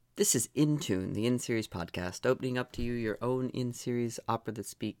This is In Tune, the in-series podcast, opening up to you your own in-series opera that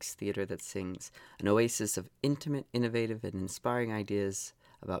speaks, theater that sings, an oasis of intimate, innovative, and inspiring ideas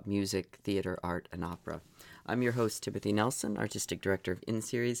about music, theater, art, and opera. I'm your host, Timothy Nelson, Artistic Director of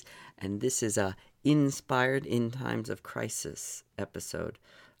In-Series, and this is a Inspired in Times of Crisis episode.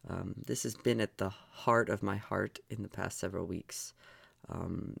 This has been at the heart of my heart in the past several weeks.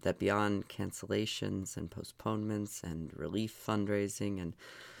 That beyond cancellations and postponements and relief fundraising and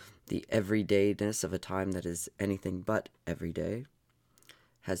the everydayness of a time that is anything but everyday,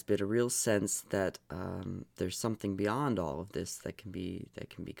 has been a real sense that there's something beyond all of this that can be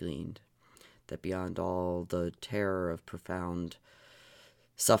gleaned. That beyond all the terror of profound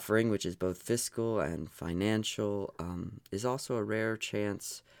suffering, which is both fiscal and financial, is also a rare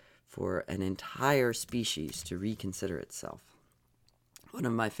chance for an entire species to reconsider itself. One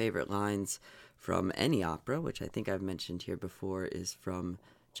of my favorite lines from any opera, which I think I've mentioned here before, is from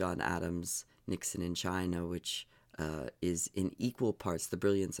John Adams' Nixon in China, which is in equal parts the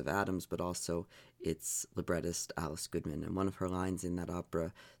brilliance of Adams, but also its librettist Alice Goodman. And one of her lines in that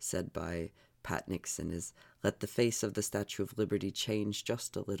opera, said by Pat Nixon, is, "Let the face of the Statue of Liberty change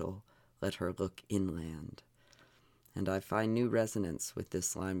just a little. Let her look inland." And I find new resonance with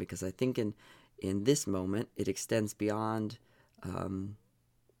this line because I think in this moment it extends beyond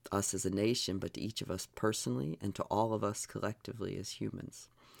us as a nation, but to each of us personally and to all of us collectively as humans.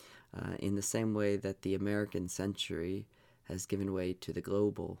 In the same way that the American century has given way to the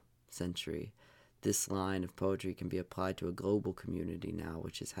global century, this line of poetry can be applied to a global community now,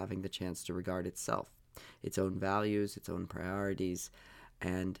 which is having the chance to regard itself, its own values, its own priorities,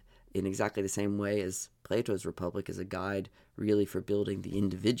 and in exactly the same way as Plato's Republic is a guide really for building the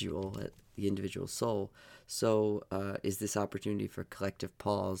individual soul, so is this opportunity for collective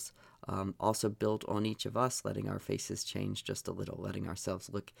pause also built on each of us, letting our faces change just a little, letting ourselves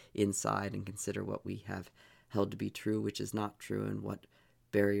look inside and consider what we have held to be true, which is not true, and what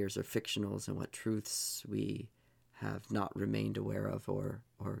barriers are fictionals, and what truths we have not remained aware of or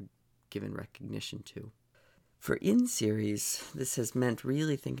given recognition to. For In-Series, this has meant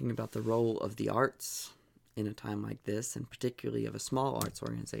really thinking about the role of the arts in a time like this, and particularly of a small arts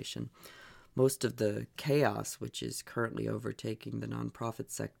organization. Most of the chaos which is currently overtaking the nonprofit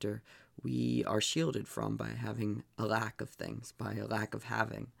sector, we are shielded from by having a lack of things, by a lack of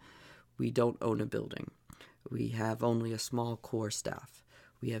having. We don't own a building. We have only a small core staff.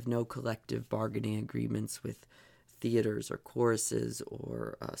 We have no collective bargaining agreements with theaters or choruses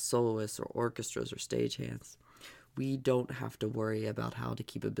or soloists or orchestras or stagehands. We don't have to worry about how to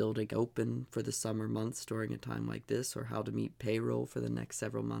keep a building open for the summer months during a time like this, or how to meet payroll for the next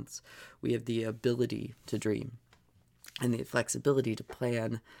several months. We have the ability to dream and the flexibility to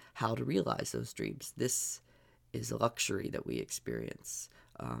plan how to realize those dreams. This is a luxury that we experience,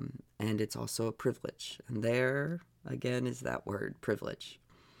 and it's also a privilege. And there, again, is that word, privilege.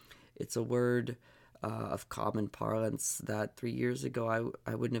 It's a word of common parlance that 3 years ago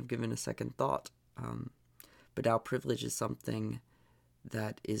I wouldn't have given a second thought. But now privilege is something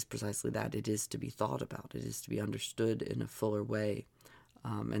that is precisely that. It is to be thought about. It is to be understood in a fuller way.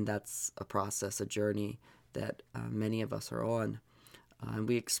 And that's a process, a journey that many of us are on. And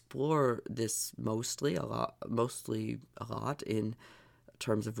we explore this mostly a lot in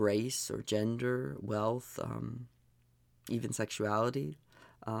terms of race or gender, wealth, even sexuality.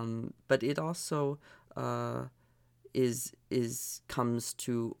 But it also comes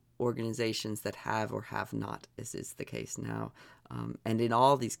to organizations that have or have not, as is the case now. And in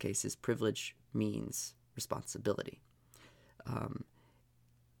all these cases, privilege means responsibility.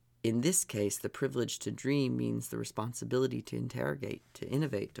 In this case, the privilege to dream means the responsibility to interrogate, to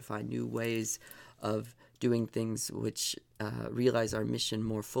innovate, to find new ways of doing things which realize our mission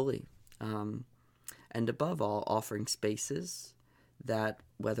more fully. And above all, offering spaces that,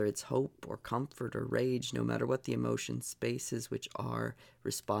 whether it's hope or comfort or rage, no matter what the emotion, spaces which are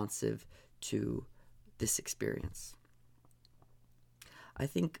responsive to this experience. I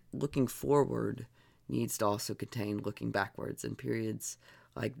think looking forward needs to also contain looking backwards, and periods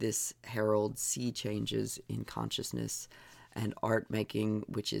like this herald sea changes in consciousness and art making,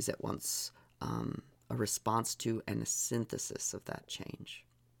 which is at once a response to and a synthesis of that change.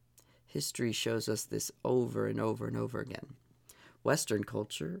 History shows us this over and over and over again. Western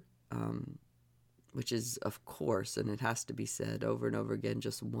culture, which is, of course, and it has to be said over and over again,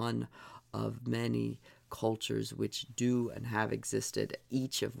 just one of many cultures which do and have existed,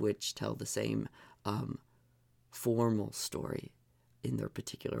 each of which tell the same formal story in their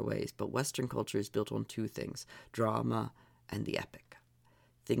particular ways. But Western culture is built on two things, drama and the epic.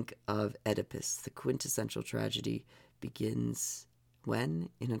 Think of Oedipus. The quintessential tragedy begins when,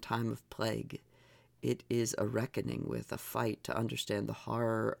 in a time of plague, it is a reckoning with, a fight to understand the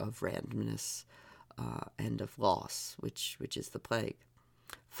horror of randomness and of loss, which is the plague.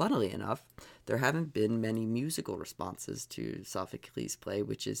 Funnily enough, there haven't been many musical responses to Sophocles' play,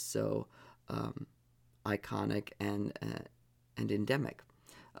 which is so iconic and endemic.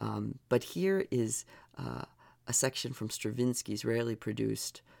 But here is a section from Stravinsky's rarely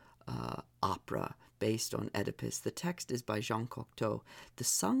produced opera based on Oedipus. The text is by Jean Cocteau. The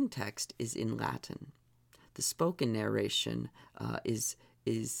sung text is in Latin. The spoken narration is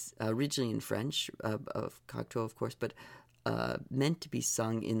originally in French, of Cocteau, of course, but meant to be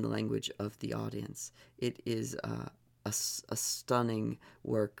sung in the language of the audience. It is a stunning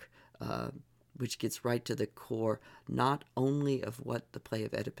work which gets right to the core, not only of what the play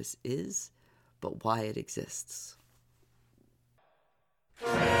of Oedipus is, but why it exists.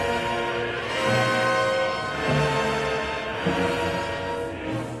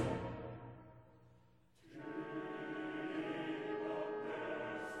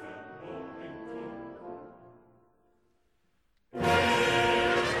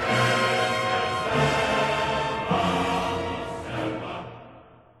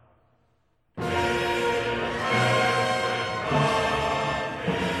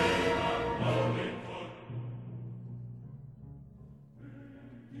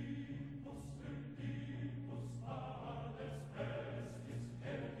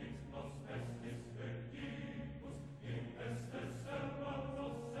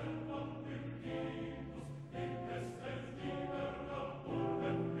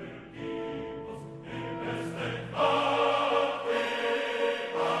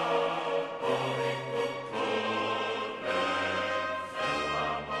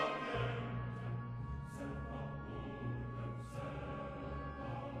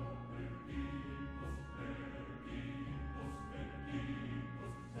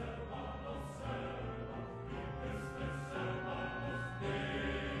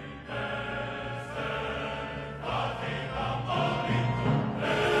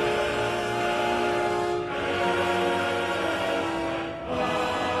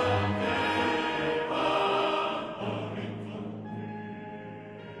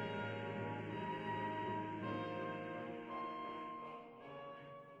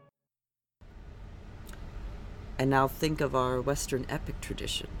 And now think of our Western epic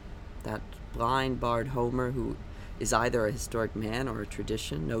tradition, that blind bard Homer, who is either a historic man or a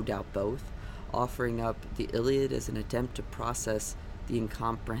tradition, no doubt both, offering up the Iliad as an attempt to process the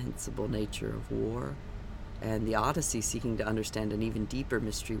incomprehensible nature of war, and the Odyssey seeking to understand an even deeper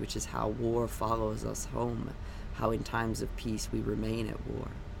mystery, which is how war follows us home, how in times of peace we remain at war.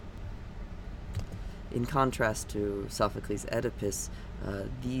 In contrast to Sophocles' Oedipus,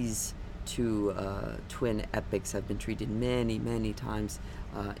 these two twin epics have been treated many, many times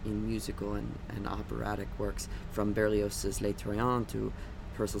in musical and operatic works, from Berlioz's Les Troyens to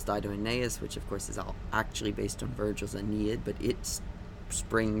Purcell's Dido and Aeneas, which of course is all actually based on Virgil's Aeneid, but it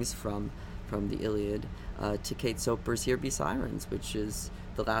springs from the Iliad, to Kate Soper's Here Be Sirens, which is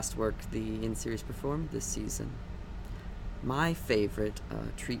the last work the in-series performed this season. My favorite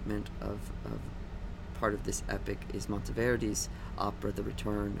treatment of part of this epic is Monteverdi's opera The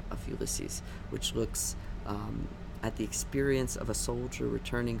Return of Ulysses, which looks at the experience of a soldier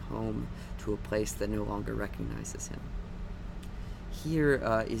returning home to a place that no longer recognizes him.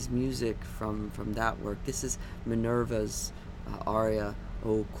 Here is music from that work. This is Minerva's aria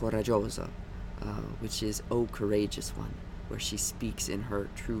O Coraggiosa, which is O Courageous One, where she speaks in her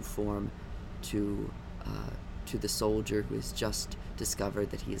true form to the soldier who has just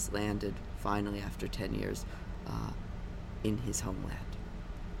discovered that he has landed finally after 10 years in his homeland.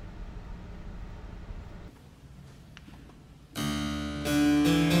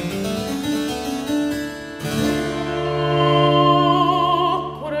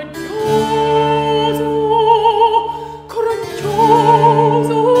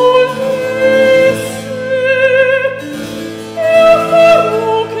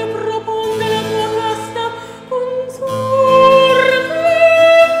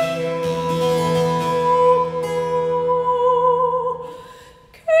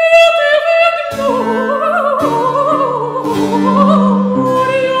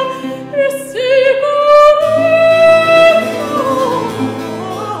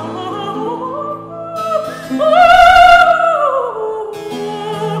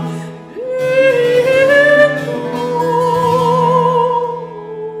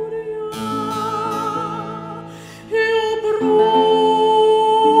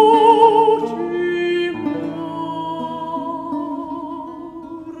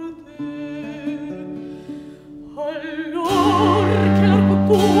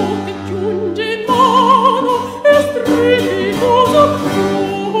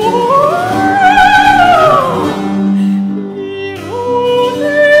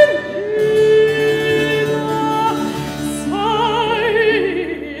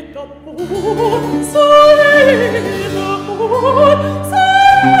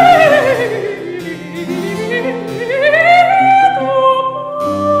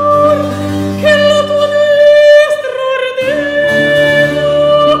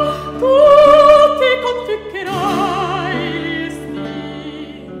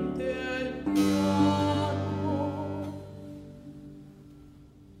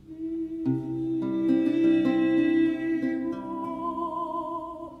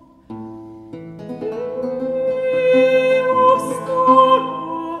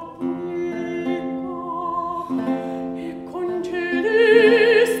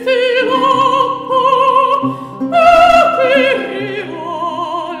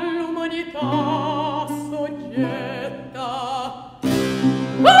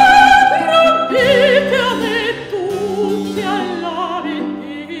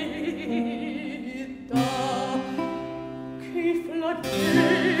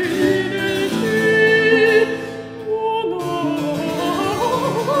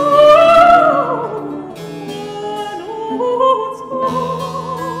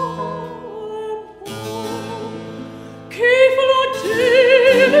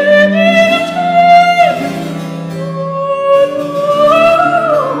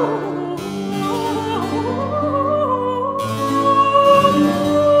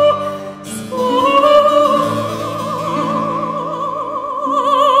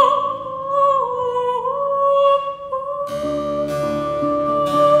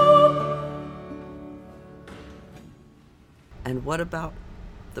 And what about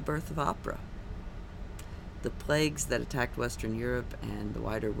the birth of opera? The plagues that attacked Western Europe and the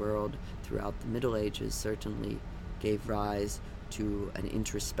wider world throughout the Middle Ages certainly gave rise to an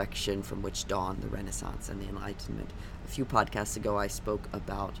introspection from which dawned the Renaissance and the Enlightenment. A few podcasts ago, I spoke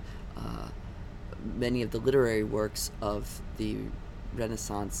about many of the literary works of the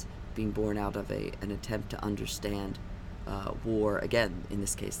Renaissance being born out of an attempt to understand war, again, in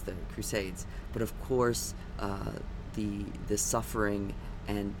this case, the Crusades. But of course, the suffering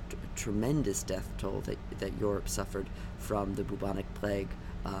and tremendous death toll that Europe suffered from the bubonic plague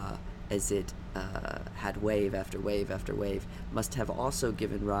as it had wave after wave after wave must have also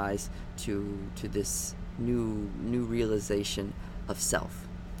given rise to this new realization of self.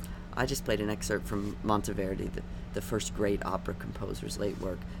 I just played an excerpt from Monteverdi, the first great opera composer's late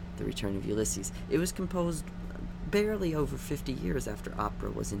work, The Return of Ulysses. It was composed barely over 50 years after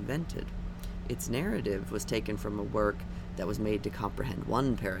opera was invented. Its narrative was taken from a work that was made to comprehend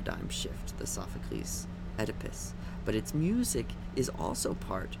one paradigm shift, the Sophocles Oedipus. But its music is also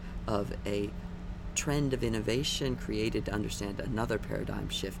part of a trend of innovation created to understand another paradigm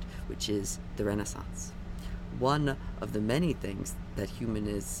shift, which is the Renaissance. One of the many things that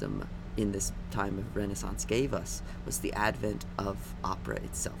humanism in this time of Renaissance gave us was the advent of opera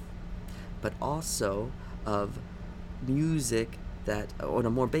itself, but also of music that, on a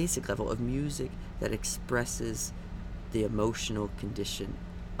more basic level, of music that expresses the emotional condition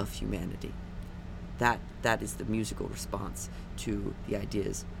of humanity. That is the musical response to the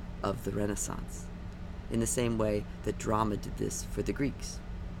ideas of the Renaissance, in the same way that drama did this for the Greeks.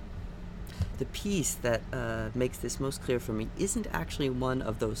 The piece that makes this most clear for me isn't actually one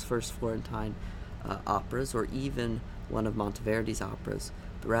of those first Florentine operas, or even one of Monteverdi's operas,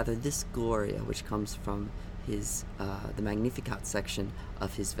 but rather this Gloria, which comes from his the Magnificat section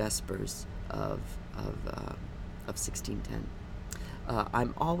of his Vespers of 1610.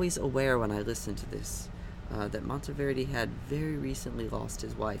 I'm always aware when I listen to this that Monteverdi had very recently lost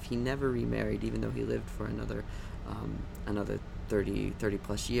his wife. He never remarried, even though he lived for another 30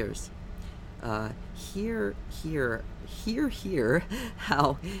 plus years. Hear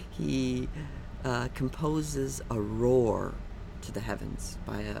how he composes a roar to the heavens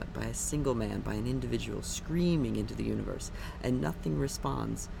by a single man, by an individual screaming into the universe, and nothing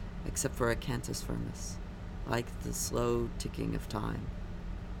responds except for a cantus firmus, like the slow ticking of time.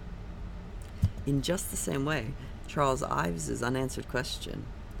 In just the same way, Charles Ives's unanswered question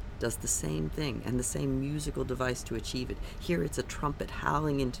does the same thing, and the same musical device to achieve it. Here it's a trumpet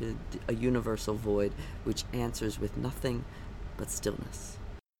howling into a universal void, which answers with nothing but stillness.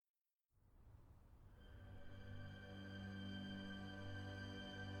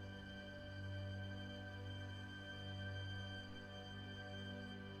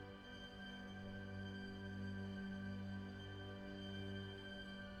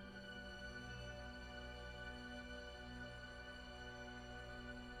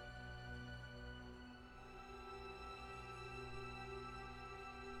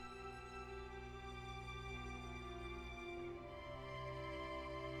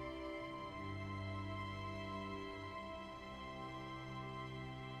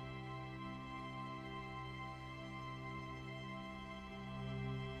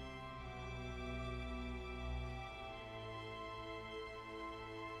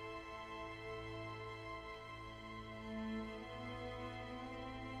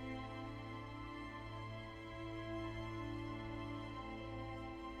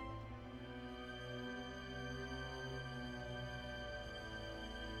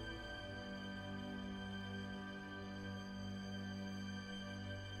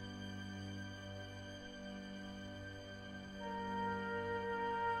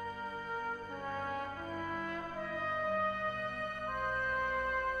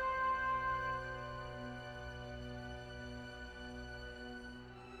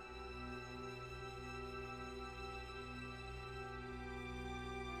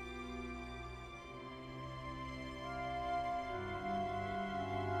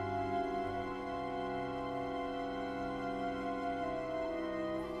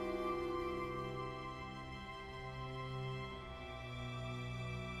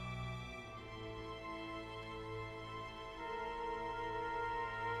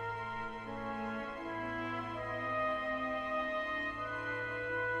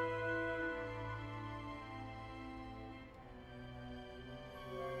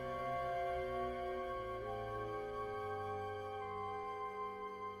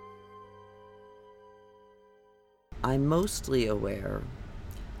 I'm mostly aware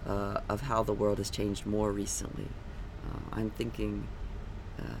of how the world has changed more recently. I'm thinking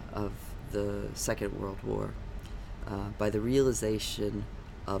of the Second World War by the realization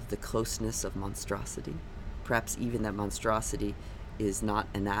of the closeness of monstrosity, perhaps even that monstrosity is not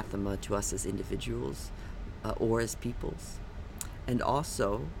anathema to us as individuals or as peoples, and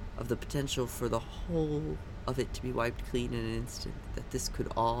also of the potential for the whole of it to be wiped clean in an instant, that this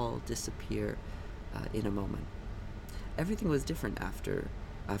could all disappear in a moment. Everything was different after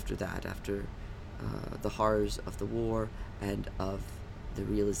the horrors of the war and of the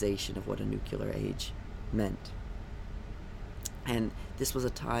realization of what a nuclear age meant. And this was a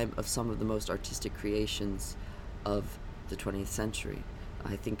time of some of the most artistic creations of the 20th century.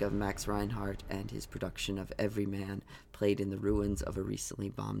 I think of Max Reinhardt and his production of Every Man, played in the ruins of a recently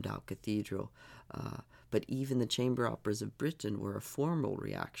bombed out cathedral. But even the chamber operas of Britain were a formal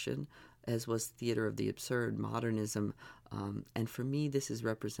reaction, as was theater of the absurd, modernism. And for me, this is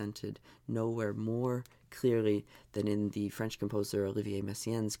represented nowhere more clearly than in the French composer Olivier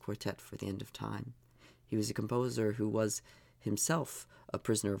Messiaen's Quartet for the End of Time. He was a composer who was himself a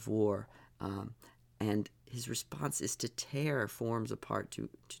prisoner of war, and his response is to tear forms apart, to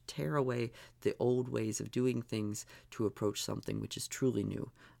tear away the old ways of doing things, to approach something which is truly new,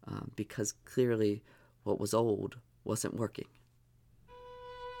 because clearly what was old wasn't working.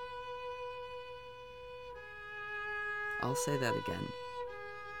 I'll say that again.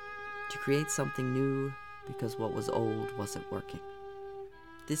 To create something new because what was old wasn't working.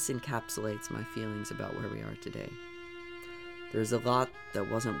 This encapsulates my feelings about where we are today. There's a lot that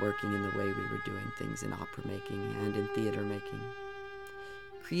wasn't working in the way we were doing things in opera making and in theater making.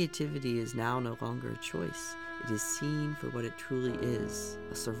 Creativity is now no longer a choice. It is seen for what it truly is,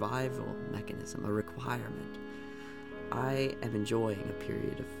 a survival mechanism, a requirement. I am enjoying a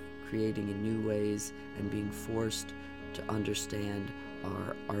period of creating in new ways and being forced to understand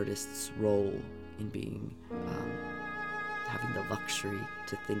our artist's role in being, having the luxury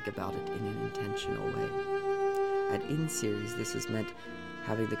to think about it in an intentional way. At In-Series, this has meant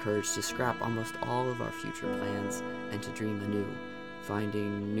having the courage to scrap almost all of our future plans and to dream anew,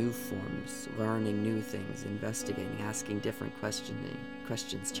 finding new forms, learning new things, investigating, asking different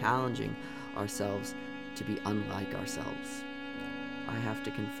questions, challenging ourselves to be unlike ourselves. I have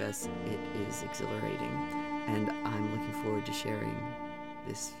to confess it is exhilarating, and I'm looking forward to sharing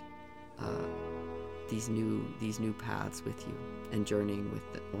these new paths with you and journeying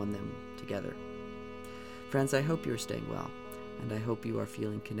on them together. Friends, I hope you're staying well, and I hope you are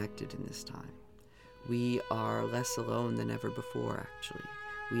feeling connected in this time. We are less alone than ever before, actually.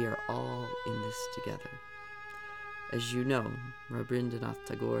 We are all in this together. As you know, Rabindranath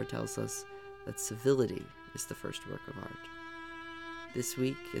Tagore tells us that civility is the first work of art. This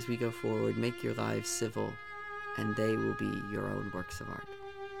week, as we go forward, make your lives civil, and they will be your own works of art.